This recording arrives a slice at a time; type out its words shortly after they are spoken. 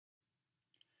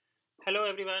Hello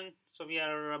everyone. So we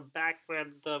are back with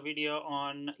the video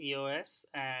on EOS,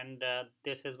 and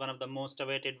this is one of the most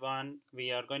awaited one. We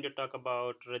are going to talk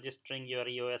about registering your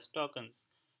EOS tokens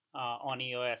on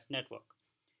EOS network.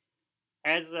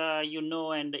 As you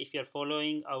know, and if you're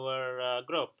following our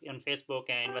group on Facebook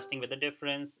and Investing with the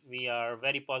Difference, we are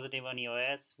very positive on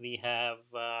EOS. We have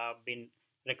been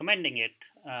recommending it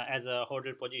as a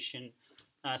hodl position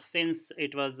since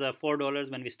it was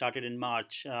 $4 when we started in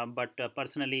March. But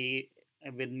personally,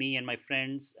 with me and my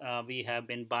friends, we have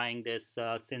been buying this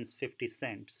since 50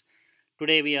 cents.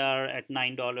 Today we are at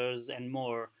 $9 and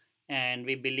more, and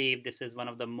we believe this is one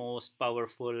of the most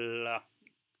powerful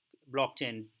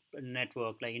blockchain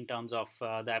network, like in terms of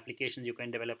the applications you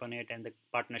can develop on it and the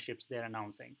partnerships they're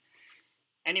announcing.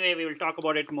 Anyway, we will talk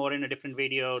about it more in a different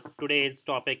video. Today's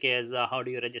topic is how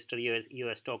do you register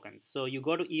EOS tokens. So you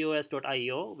go to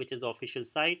eos.io, which is the official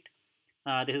site.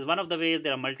 This is one of the ways.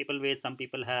 There are multiple ways. Some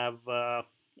people have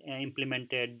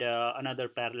implemented another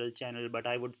parallel channel, but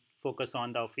I would focus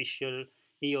on the official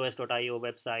eos.io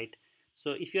website.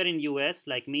 So if you're in US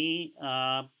like me,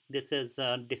 this is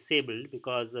disabled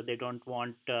because they don't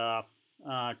want to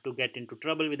get into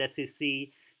trouble with SEC.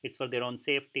 It's for their own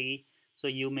safety. So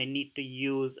you may need to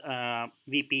use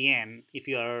VPN if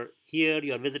you are here,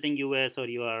 you are visiting US, or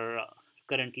you are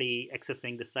currently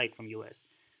accessing the site from US.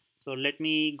 So let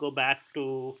me go back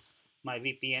to my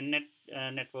VPN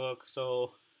network.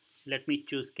 So let me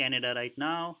choose Canada right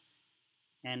now,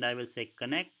 and I will say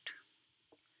connect.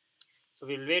 So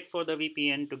we'll wait for the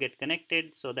VPN to get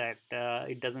connected so that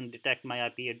it doesn't detect my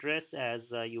IP address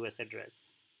as a US address.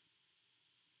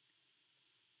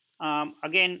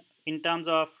 Again, in terms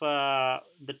of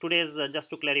the today's, just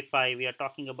to clarify, we are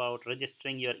talking about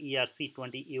registering your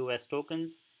ERC-20 EOS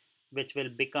tokens, which will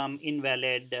become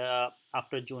invalid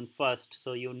after June 1st.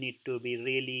 So you need to be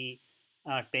really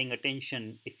paying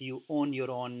attention if you own your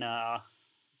own.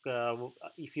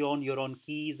 If you own your own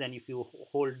keys and if you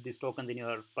hold these tokens in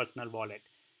your personal wallet.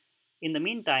 In the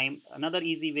meantime, another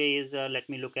easy way is let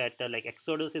me look at like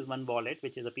Exodus is one wallet,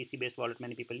 which is a PC based wallet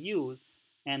many people use,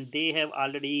 and they have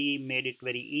already made it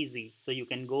very easy. So you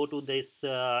can go to this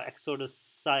Exodus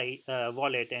site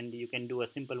wallet and you can do a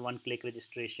simple one click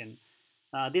registration.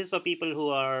 This is for people who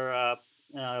are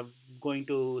going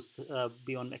to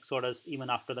be on Exodus even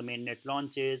after the mainnet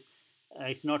launches.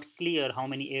 It's not clear how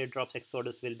many airdrops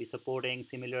Exodus will be supporting.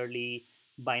 Similarly,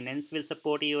 Binance will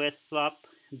support EOS swap.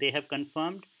 They have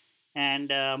confirmed, and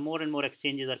more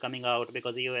exchanges are coming out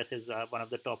because EOS is one of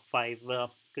the top 5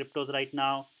 cryptos right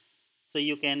now. So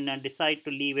you can decide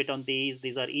to leave it on these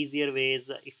are easier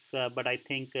ways. If But I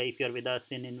think if you're with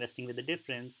us in Investing with the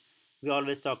Difference, we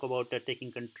always talk about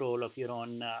taking control of your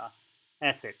own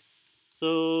assets.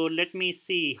 So let me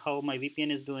see how my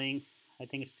VPN is doing. I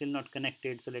think it's still not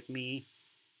connected, so let me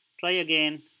try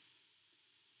again.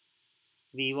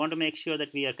 We want to make sure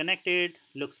that we are connected.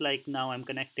 Looks like now I'm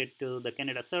connected to the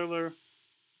Canada server.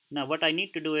 Now what I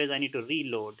need to do is I need to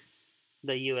reload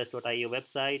the eos.io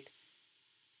website.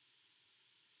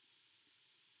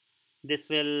 This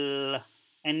will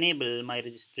enable my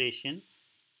registration.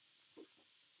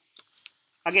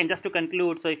 Again, just to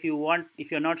conclude, so if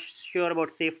you're not sure about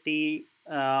safety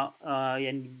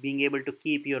and being able to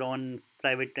keep your own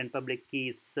private and public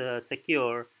keys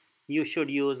secure, you should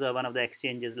use one of the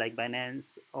exchanges like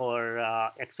Binance or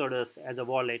Exodus as a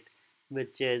wallet,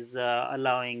 which is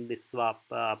allowing this swap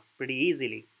pretty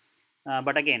easily.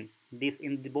 But again,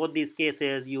 both these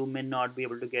cases, you may not be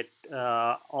able to get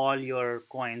all your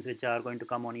coins which are going to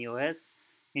come on EOS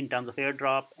in terms of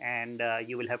airdrop, and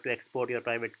you will have to export your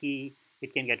private key.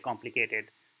 It can get complicated.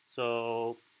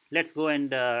 So let's go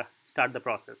and start the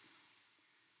process.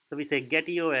 So we say get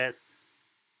EOS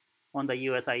on the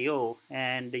EOS IO,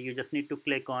 and you just need to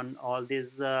click on all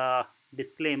these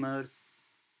disclaimers,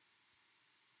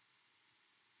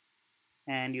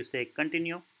 and you say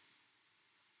continue.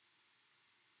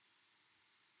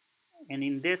 And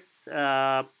in this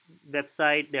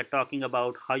website, they're talking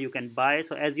about how you can buy.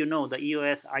 So as you know, the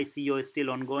EOS ICO is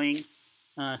still ongoing,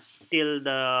 still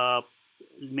the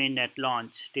mainnet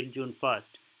launch till June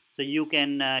 1st. So you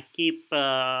can keep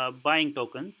buying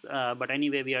tokens, but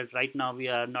anyway, right now we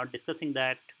are not discussing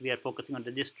that. We are focusing on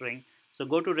registering. So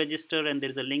go to register, and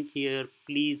there is a link here.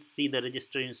 Please see the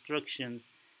register instructions,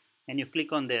 and you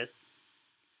click on this,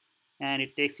 and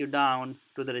it takes you down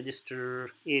to the register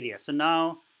area. So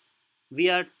now we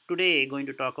are today going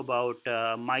to talk about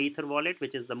MyEtherWallet,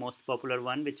 which is the most popular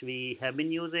one, which we have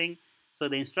been using. So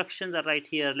the instructions are right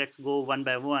here. Let's go one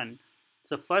by one.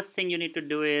 So first thing you need to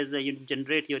do is you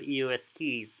generate your EOS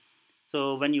keys.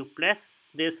 So when you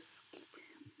press this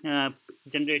uh,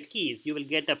 generate keys, you will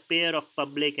get a pair of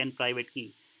public and private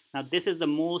key. Now, this is the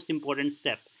most important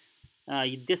step.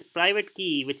 This private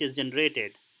key which is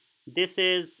generated, this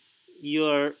is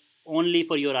your only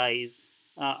for your eyes.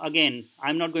 Again,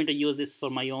 I'm not going to use this for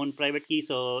my own private key,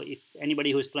 so if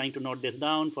anybody who is trying to note this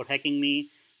down for hacking me,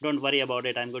 don't worry about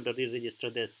it. I'm going to re-register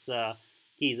this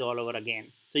keys all over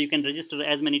again. So you can register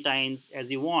as many times as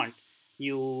you want.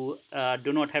 You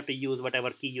do not have to use whatever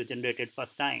key you generated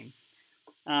first time.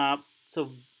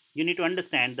 So you need to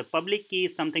understand the public key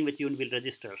is something which you will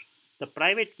register. The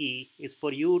private key is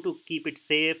for you to keep it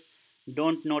safe.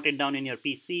 Don't note it down in your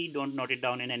PC. Don't note it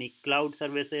down in any cloud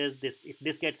services. This, if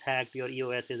this gets hacked, your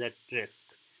EOS is at risk.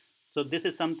 So this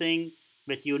is something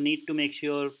which you need to make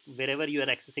sure wherever you are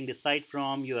accessing the site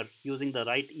from, you are using the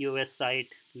right EOS site.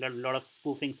 A lot of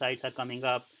spoofing sites are coming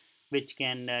up, which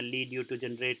can lead you to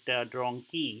generate a wrong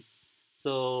key.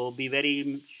 So be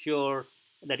very sure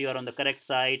that you are on the correct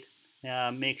site.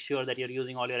 Make sure that you're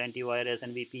using all your antivirus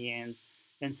and VPNs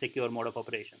in secure mode of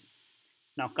operations.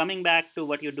 Now coming back to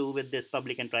what you do with this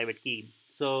public and private key.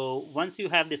 So once you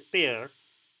have this pair,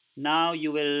 now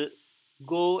you will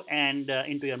go and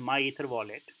into your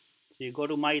MyEtherWallet. So you go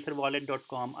to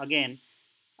myetherwallet.com. Again,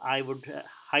 I would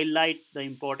highlight the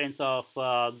importance of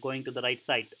going to the right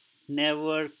site.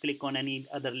 Never click on any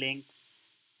other links.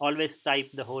 Always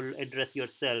type the whole address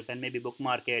yourself and maybe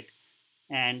bookmark it,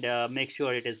 and make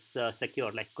sure it is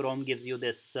secure. Like Chrome gives you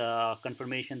this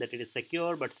confirmation that it is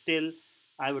secure, but still,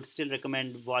 I would still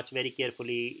recommend watch very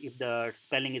carefully if the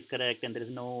spelling is correct and there is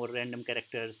no random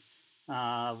characters,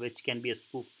 which can be a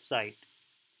spoof site.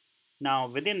 Now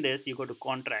within this, you go to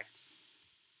contracts,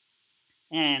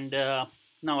 and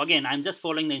now again, I'm just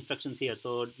following the instructions here,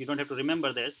 so you don't have to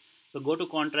remember this. So go to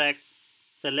contracts,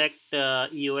 select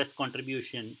EOS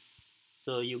contribution.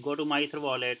 So you go to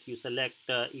MyEtherWallet, you select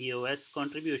EOS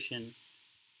contribution.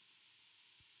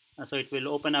 So it will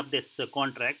open up this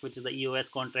contract, which is the EOS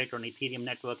contract on Ethereum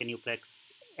network, and you press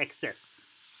access.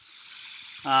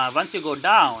 Once you go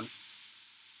down,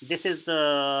 this is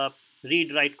the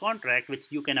read-write contract which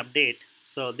you can update.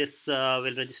 So this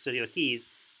will register your keys,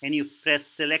 and you press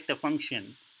select a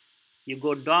function. You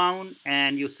go down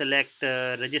and you select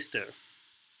register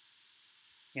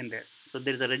in this. So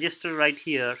there is a register right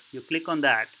here. You click on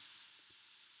that,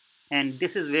 and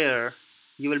this is where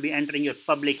you will be entering your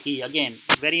public key. Again,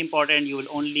 very important, you will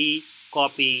only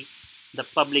copy the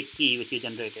public key which you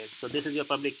generated. So this is your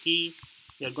public key.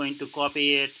 You're going to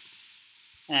copy it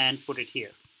and put it here.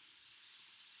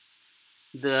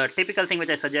 The typical thing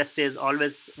which I suggest is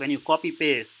always when you copy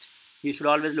paste, you should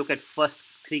always look at first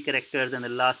 3 characters and the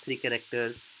last 3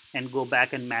 characters and go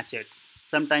back and match it.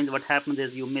 Sometimes what happens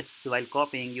is you miss while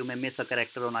copying, you may miss a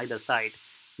character on either side.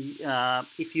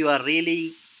 If you are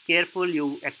really careful,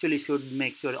 you actually should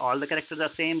make sure all the characters are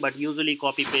same, but usually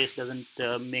copy paste doesn't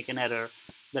make an error.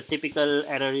 The typical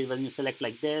error is when you select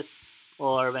like this,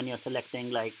 or when you're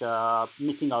selecting like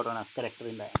missing out on a character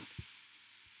in the end.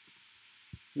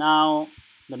 Now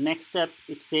the next step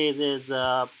it says is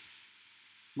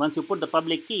once you put the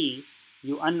public key,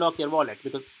 you unlock your wallet,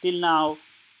 because till now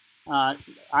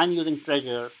I'm using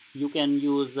Treasure. You can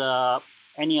use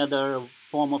any other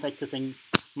form of accessing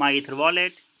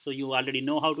MyEtherWallet. So you already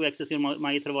know how to access your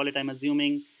MyEtherWallet, I'm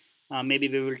assuming. Maybe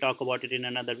we will talk about it in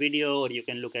another video, or you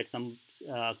can look at some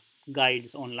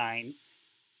guides online.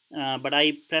 But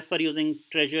I prefer using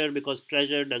Treasure because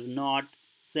Treasure does not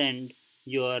send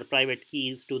your private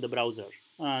keys to the browser.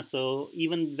 So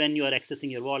even when you are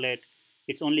accessing your wallet,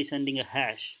 it's only sending a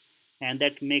hash, and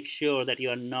that makes sure that you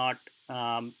are not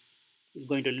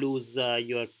going to lose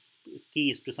your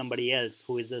keys to somebody else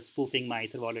who is spoofing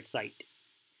MyEtherWallet site.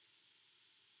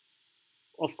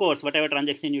 Of course, whatever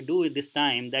transaction you do at this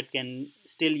time, that can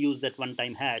still use that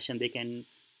one-time hash, and they can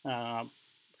uh,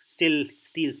 still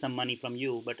steal some money from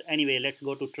you. But anyway, let's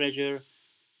go to Treasure.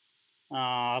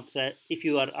 So if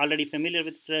you are already familiar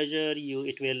with Treasure,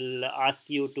 it will ask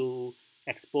you to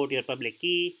export your public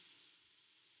key,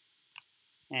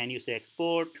 and you say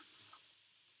export.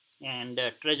 And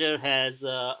Treasure has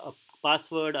a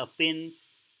password, a pin,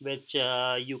 which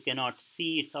you cannot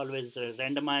see. It's always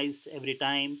randomized every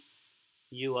time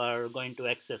you are going to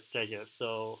access Treasure.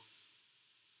 So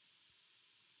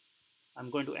I'm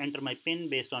going to enter my pin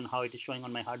based on how it is showing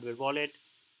on my hardware wallet.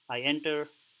 I enter,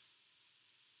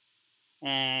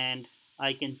 and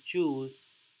I can choose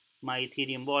my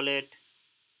Ethereum wallet,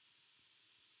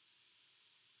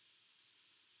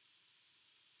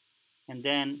 and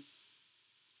then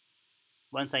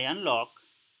once I unlock,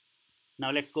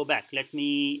 now let's go back.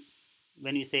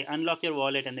 When you say unlock your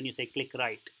wallet and then you say click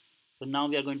write. So now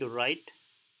we are going to write.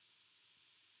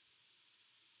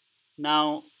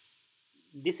 Now,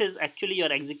 this is actually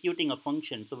you're executing a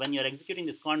function. So when you're executing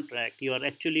this contract, you are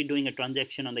actually doing a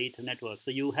transaction on the Ether network.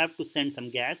 So you have to send some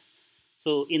gas.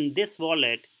 So in this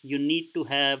wallet, you need to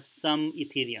have some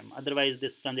Ethereum. Otherwise,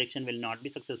 this transaction will not be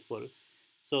successful.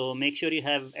 So make sure you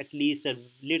have at least a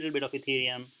little bit of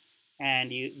Ethereum,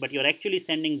 but you're actually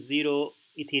sending zero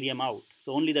Ethereum out.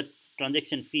 So only the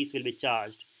transaction fees will be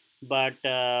charged, but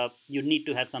you need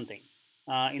to have something.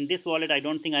 In this wallet, I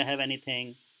don't think I have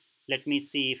anything. Let me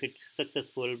see if it's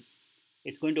successful.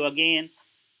 It's going to again,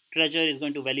 Treasure is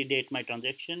going to validate my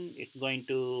transaction. It's going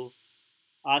to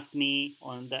ask me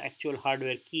on the actual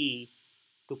hardware key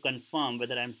to confirm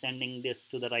whether I'm sending this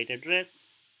to the right address.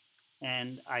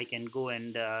 And I can go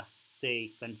and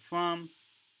say confirm.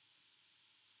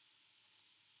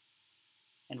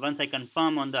 And once I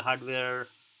confirm on the hardware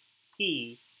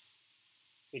key,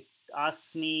 it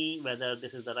asks me whether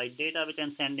this is the right data which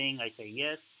I'm sending. I say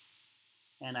yes,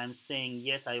 and I'm saying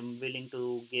yes, I'm willing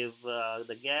to give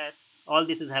the gas. All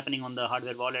this is happening on the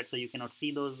hardware wallet, so you cannot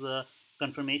see those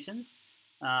confirmations.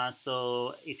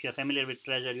 So if you're familiar with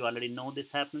Treasure, you already know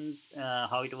this happens,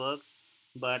 how it works.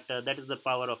 But that is the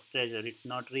power of Treasure. It's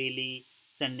not really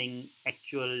sending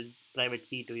actual private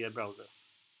key to your browser.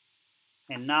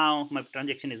 And now my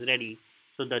transaction is ready.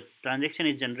 So the transaction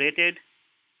is generated,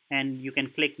 and you can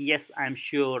click yes, I'm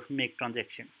sure, make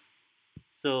transaction.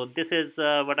 So this is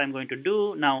what I'm going to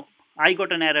do. Now, I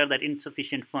got an error that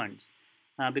insufficient funds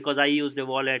because I used a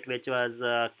wallet which was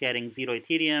carrying zero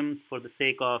Ethereum for the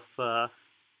sake of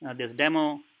this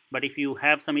demo. But if you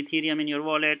have some Ethereum in your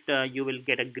wallet, you will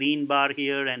get a green bar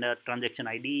here and a transaction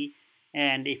ID.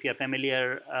 And if you're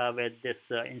familiar with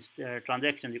this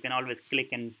transactions, you can always click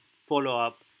and follow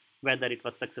up whether it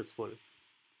was successful.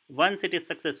 Once it is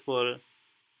successful,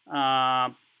 uh,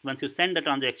 once you send the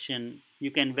transaction, you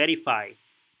can verify.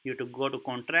 You to go to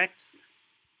contracts,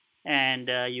 and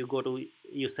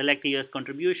you select EOS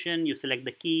contribution, you select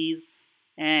the keys,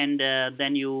 and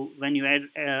then when you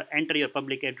enter your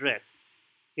public address,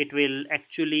 it will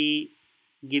actually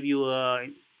give you a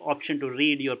option to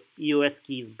read your EOS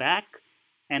keys back.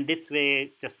 And this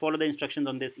way, just follow the instructions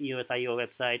on this EOS IO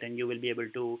website, and you will be able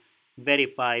to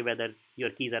verify whether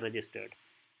your keys are registered.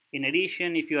 In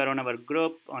addition, if you are on our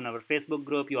group, on our Facebook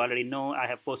group, you already know I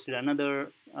have posted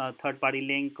another third-party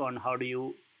link on how do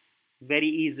you very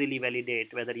easily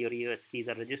validate whether your EOS keys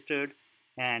are registered.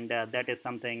 And that is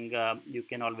something you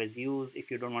can always use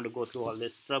if you don't want to go through all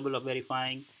this trouble of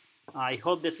verifying. I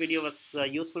hope this video was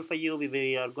useful for you.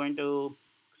 We are going to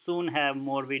soon have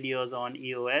more videos on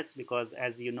EOS because,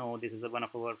 as you know, this is one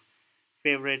of our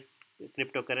favorite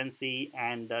cryptocurrency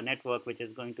and the network which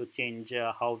is going to change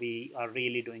how we are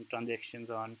really doing transactions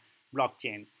on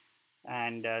blockchain.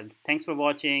 And thanks for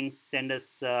watching. Send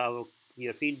us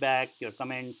your feedback, your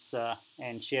comments,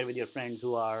 and share with your friends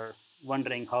who are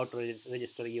wondering how to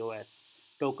register EOS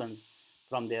tokens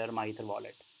from their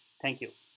MyEtherWallet. Thank you.